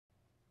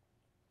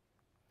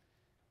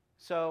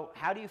So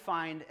how do you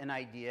find an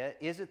idea?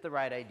 Is it the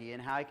right idea?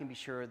 And how I can be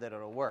sure that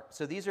it'll work?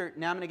 So these are,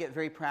 now I'm going to get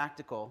very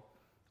practical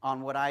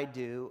on what I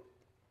do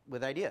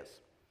with ideas.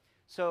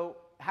 So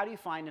how do you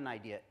find an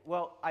idea?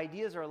 Well,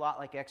 ideas are a lot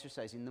like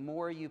exercising. The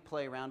more you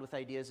play around with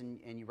ideas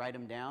and you write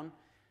them down,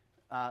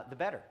 the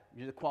better.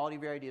 The quality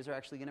of your ideas are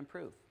actually going to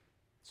improve.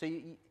 So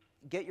you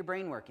get your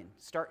brain working.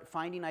 Start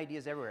finding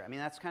ideas everywhere. I mean,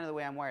 that's kind of the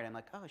way I'm wired. I'm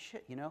like, oh,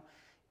 shit, you know,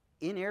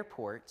 in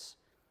airports,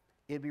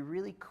 it'd be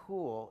really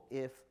cool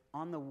if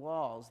on the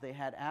walls they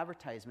had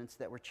advertisements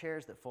that were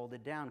chairs that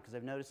folded down, because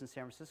I've noticed in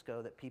San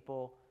Francisco that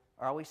people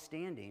are always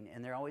standing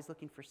and they're always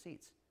looking for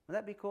seats.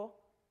 Wouldn't that be cool?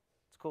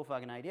 It's a cool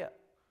fucking idea.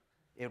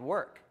 It'd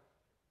work.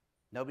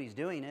 Nobody's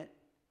doing it.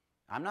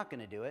 I'm not going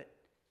to do it.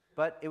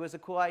 But it was a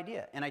cool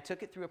idea. And I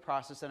took it through a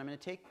process that I'm going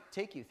to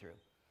take you through.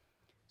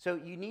 So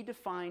you need to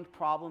find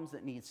problems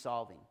that need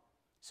solving.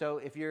 So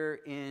if you're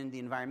in the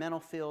environmental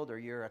field or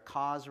you're a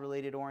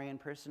cause-related oriented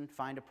person,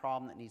 find a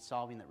problem that needs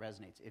solving that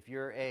resonates. If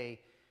you're a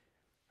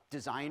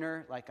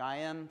designer like I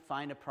am,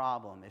 find a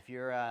problem. If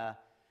you're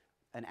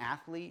an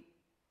athlete,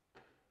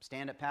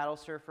 stand-up paddle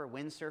surfer,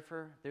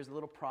 windsurfer, there's a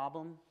little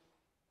problem,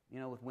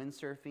 you know, with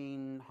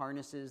windsurfing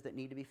harnesses that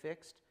need to be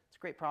fixed. It's a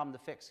great problem to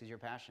fix because you're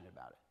passionate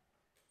about it.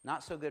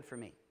 Not so good for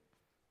me.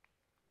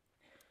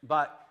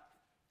 But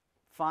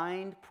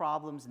find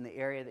problems in the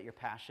area that you're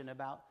passionate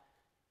about.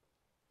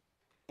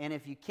 And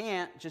if you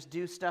can't, just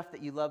do stuff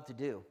that you love to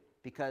do,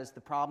 because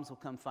the problems will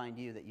come find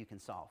you that you can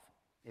solve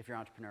if you're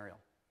entrepreneurial.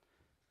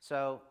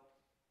 So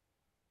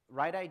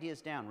write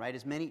ideas down.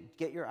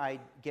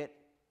 Get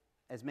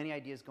as many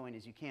ideas going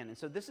as you can. And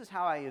so this is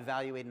how I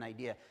evaluate an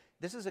idea.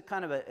 This is a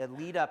kind of a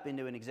lead up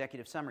into an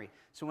executive summary.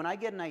 So when I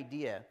get an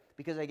idea,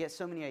 because I get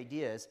so many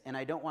ideas and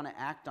I don't want to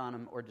act on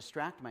them or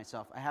distract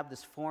myself, I have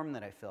this form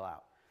that I fill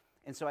out.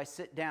 And so I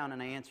sit down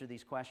and I answer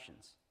these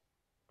questions.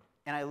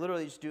 And I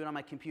literally just do it on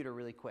my computer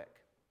really quick.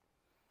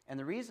 And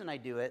the reason I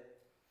do it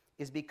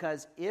is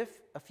because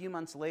if a few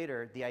months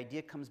later the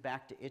idea comes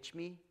back to itch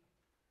me,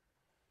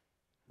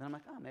 then I'm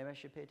like, oh, maybe I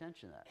should pay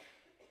attention to that.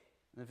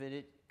 And if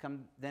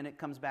then it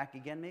comes back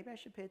again, maybe I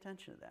should pay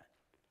attention to that.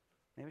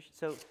 Maybe I should.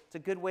 So it's a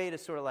good way to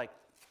sort of like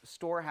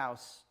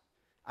storehouse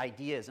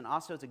ideas, and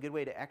also it's a good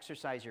way to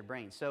exercise your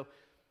brain. So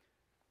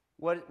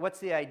what's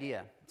the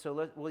idea?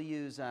 So we'll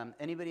use,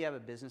 anybody have a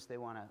business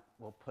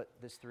we'll put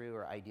this through,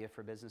 or idea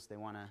for business they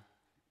want to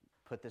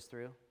put this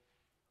through?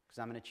 Because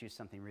I'm going to choose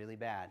something really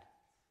bad.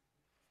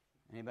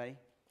 Anybody?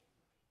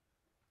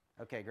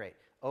 Okay, great.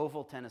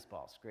 Oval tennis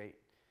balls, great.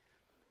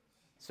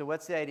 So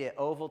what's the idea?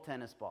 Oval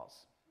tennis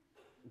balls.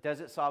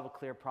 Does it solve a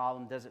clear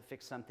problem? Does it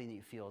fix something that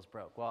you feel is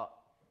broke? Well,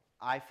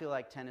 I feel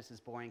like tennis is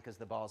boring because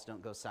the balls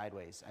don't go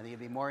sideways. I think it'd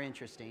be more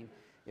interesting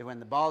if when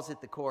the balls hit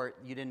the court,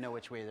 you didn't know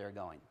which way they were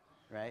going,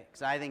 right?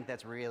 Because I think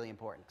that's really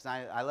important. Because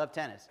I love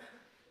tennis,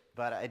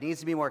 but it needs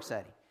to be more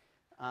exciting.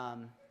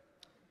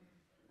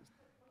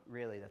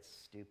 Really, that's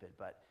stupid.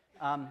 But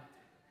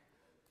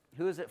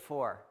who is it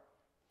for?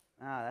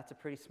 That's a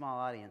pretty small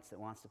audience that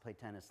wants to play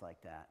tennis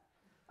like that.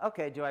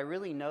 Okay, do I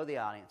really know the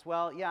audience?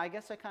 Well, yeah, I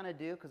guess I kind of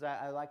do, because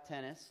I like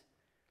tennis.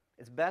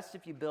 It's best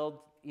if you build,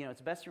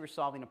 it's best if you're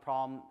solving a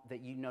problem that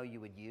you know you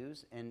would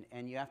use,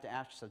 and you have to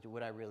ask yourself,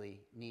 would I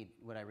really need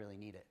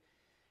it?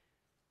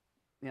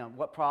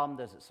 What problem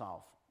does it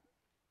solve?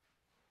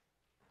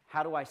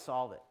 How do I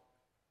solve it?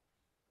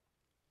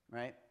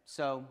 Right?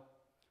 So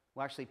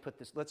we'll actually put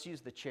this, let's use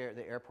the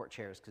airport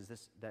chairs,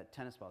 because that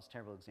tennis ball is a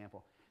terrible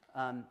example.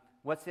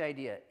 What's the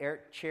idea?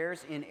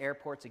 Chairs in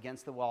airports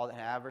against the wall that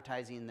have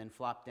advertising and then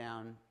flop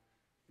down.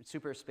 It's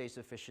super space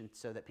efficient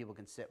so that people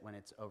can sit when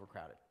it's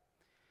overcrowded.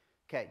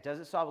 Okay, does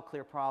it solve a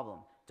clear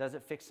problem? Does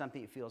it fix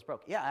something you feel is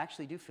broke? Yeah, I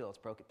actually do feel it's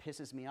broke. It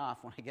pisses me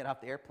off when I get off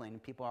the airplane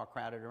and people are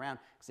crowded around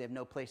because they have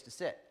no place to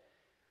sit.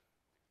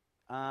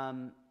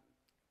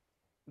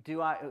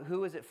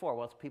 Who is it for?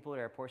 Well, it's people at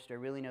airports. Do I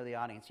really know the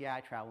audience? Yeah,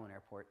 I travel in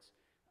airports.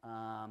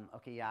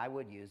 Okay, yeah, I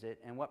would use it.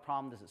 And what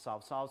problem does it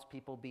solve? It solves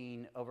people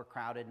being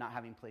overcrowded, not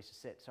having a place to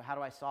sit. So how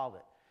do I solve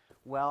it?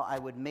 Well, I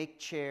would make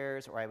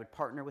chairs, or I would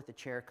partner with a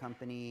chair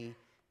company,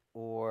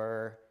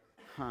 or,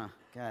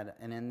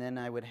 and then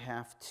I would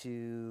have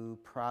to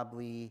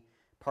probably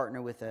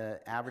partner with an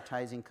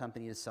advertising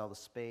company to sell the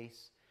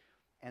space.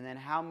 And then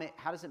how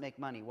does it make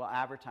money? Well,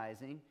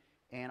 advertising.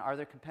 And are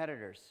there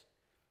competitors?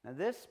 Now,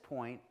 this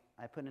point,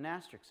 I put an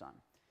asterisk on,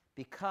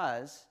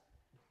 because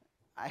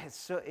I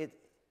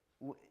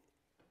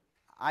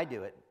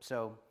do it.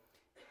 So,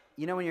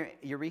 when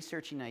you're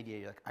researching an idea,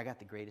 you're like, I got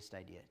the greatest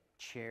idea.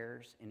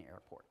 Chairs in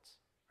airports,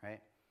 right?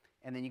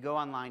 And then you go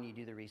online, you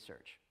do the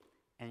research.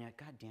 And you're like,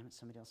 God damn it,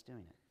 somebody else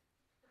doing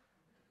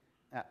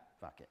it.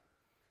 Fuck it.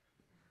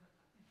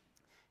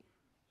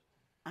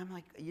 I'm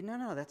like,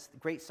 no, that's a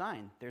great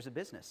sign. There's a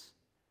business.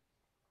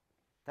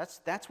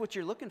 That's what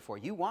you're looking for.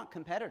 You want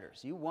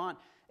competitors.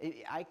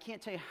 I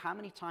can't tell you how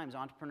many times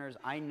entrepreneurs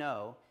I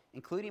know,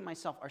 including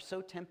myself, are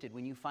so tempted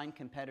when you find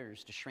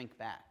competitors to shrink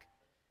back.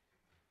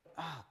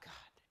 Oh, God,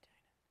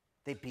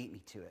 they beat me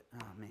to it.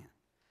 Oh, man.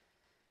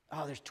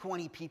 Oh, there's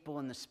 20 people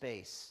in the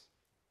space,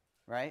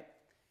 right?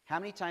 How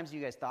many times have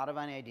you guys thought of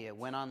an idea,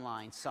 went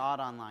online,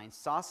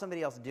 saw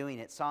somebody else doing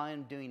it, saw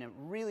him doing it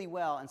really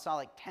well, and saw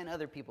like 10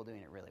 other people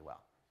doing it really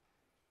well,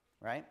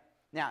 right?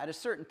 Now, at a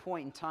certain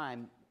point in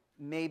time,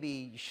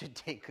 maybe you should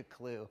take a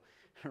clue,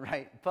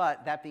 right?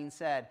 But that being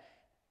said,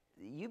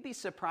 you'd be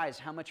surprised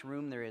how much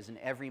room there is in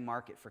every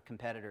market for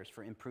competitors,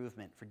 for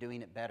improvement, for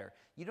doing it better.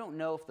 You don't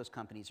know if those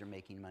companies are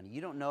making money.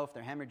 You don't know if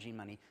they're hemorrhaging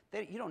money.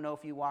 You don't know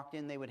if you walked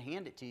in, they would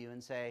hand it to you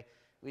and say,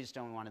 we just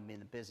don't want to be in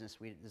the business.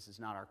 This is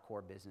not our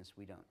core business.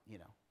 We don't, you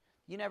know.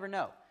 You never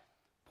know.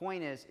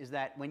 Point is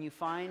that when you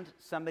find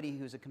somebody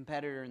who's a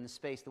competitor in the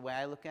space, the way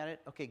I look at it,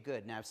 okay,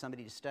 good. Now I have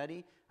somebody to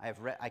study.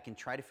 I can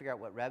try to figure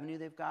out what revenue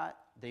they've got.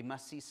 They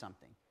must see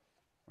something,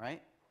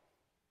 right?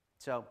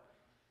 So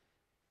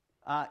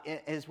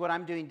is what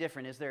I'm doing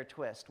different? Is there a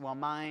twist? Well,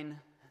 mine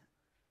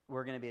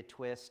were going to be a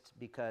twist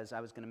because I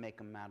was going to make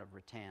them out of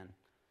rattan,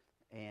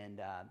 and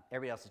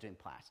everybody else is doing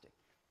plastic.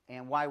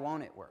 And why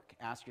won't it work?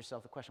 Ask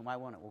yourself the question, why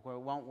won't it work? Well,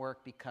 it won't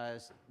work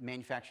because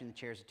manufacturing the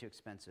chairs are too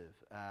expensive.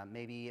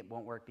 Maybe it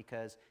won't work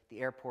because the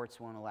airports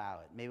won't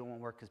allow it. Maybe it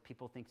won't work because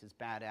people think it's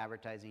bad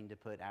advertising to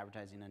put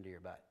advertising under your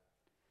butt.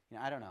 You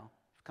know, I don't know.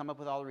 Come up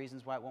with all the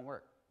reasons why it won't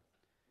work.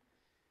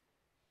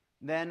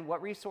 Then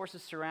what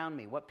resources surround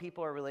me? What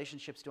people or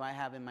relationships do I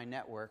have in my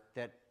network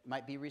that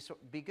might be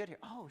good here?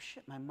 Oh,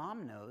 shit, my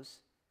mom knows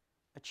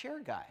a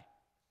chair guy.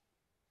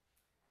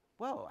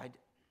 Whoa,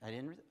 I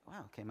didn't,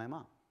 wow, okay, my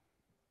mom.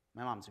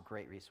 My mom's a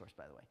great resource,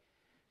 by the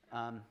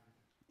way.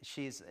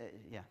 She's,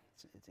 yeah,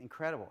 it's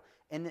incredible.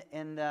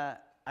 And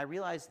I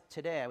realized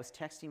today, I was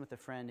texting with a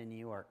friend in New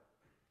York,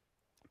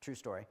 true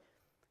story,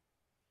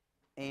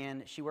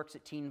 and she works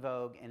at Teen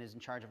Vogue and is in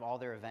charge of all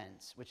their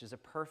events, which is a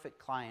perfect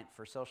client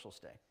for Social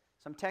Stay.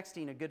 So I'm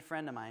texting a good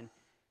friend of mine,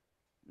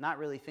 not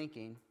really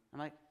thinking. I'm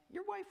like,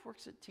 your wife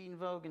works at Teen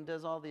Vogue and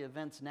does all the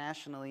events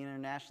nationally,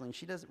 internationally, and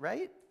she does it,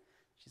 right?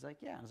 She's like,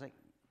 yeah. I was like,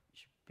 you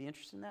should be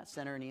interested in that.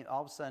 Send her an email.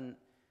 All of a sudden,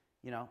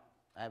 you know,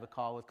 I have a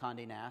call with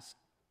Condé Nast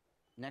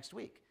next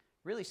week.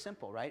 Really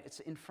simple, right? It's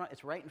in front.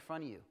 It's right in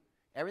front of you.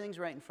 Everything's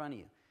right in front of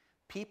you.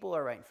 People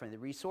are right in front of you.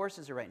 The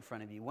resources are right in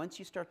front of you. Once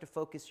you start to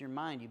focus your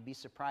mind, you'd be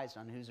surprised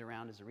on who's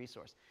around as a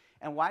resource.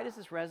 And why does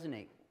this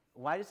resonate?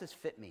 Why does this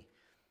fit me?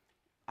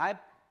 I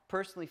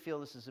personally feel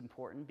this is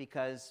important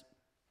because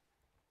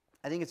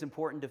I think it's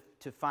important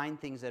to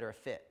find things that are a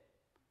fit.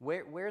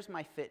 Where's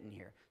my fit in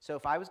here? So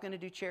if I was going to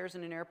do chairs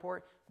in an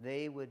airport,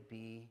 they would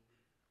be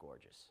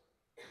gorgeous.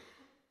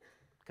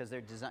 Because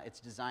it's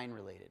design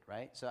related,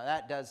 right? So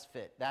that does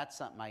fit. That's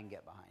something I can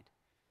get behind,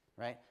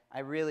 right? I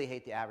really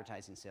hate the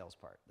advertising sales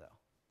part, though.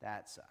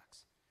 That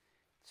sucks.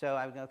 So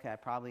I go, okay, I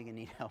probably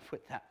need help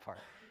with that part.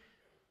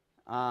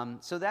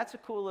 So that's a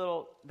cool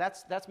little,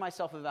 that's my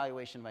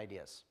self-evaluation of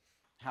ideas,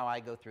 how I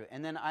go through it.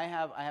 And then I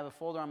have a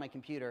folder on my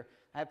computer.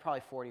 I have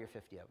probably 40 or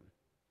 50 of them.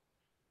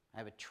 I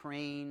have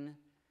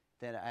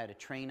I had a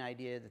train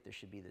idea that there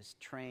should be this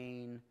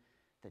train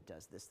that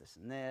does this, this,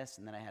 and this.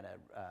 And then I had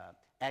a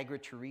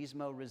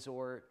agriturismo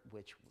resort,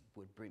 which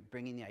would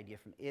bring in the idea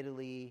from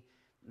Italy.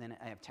 And then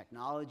I have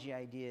technology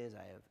ideas.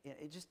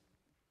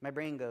 My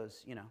brain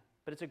goes, you know,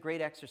 but it's a great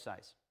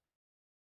exercise.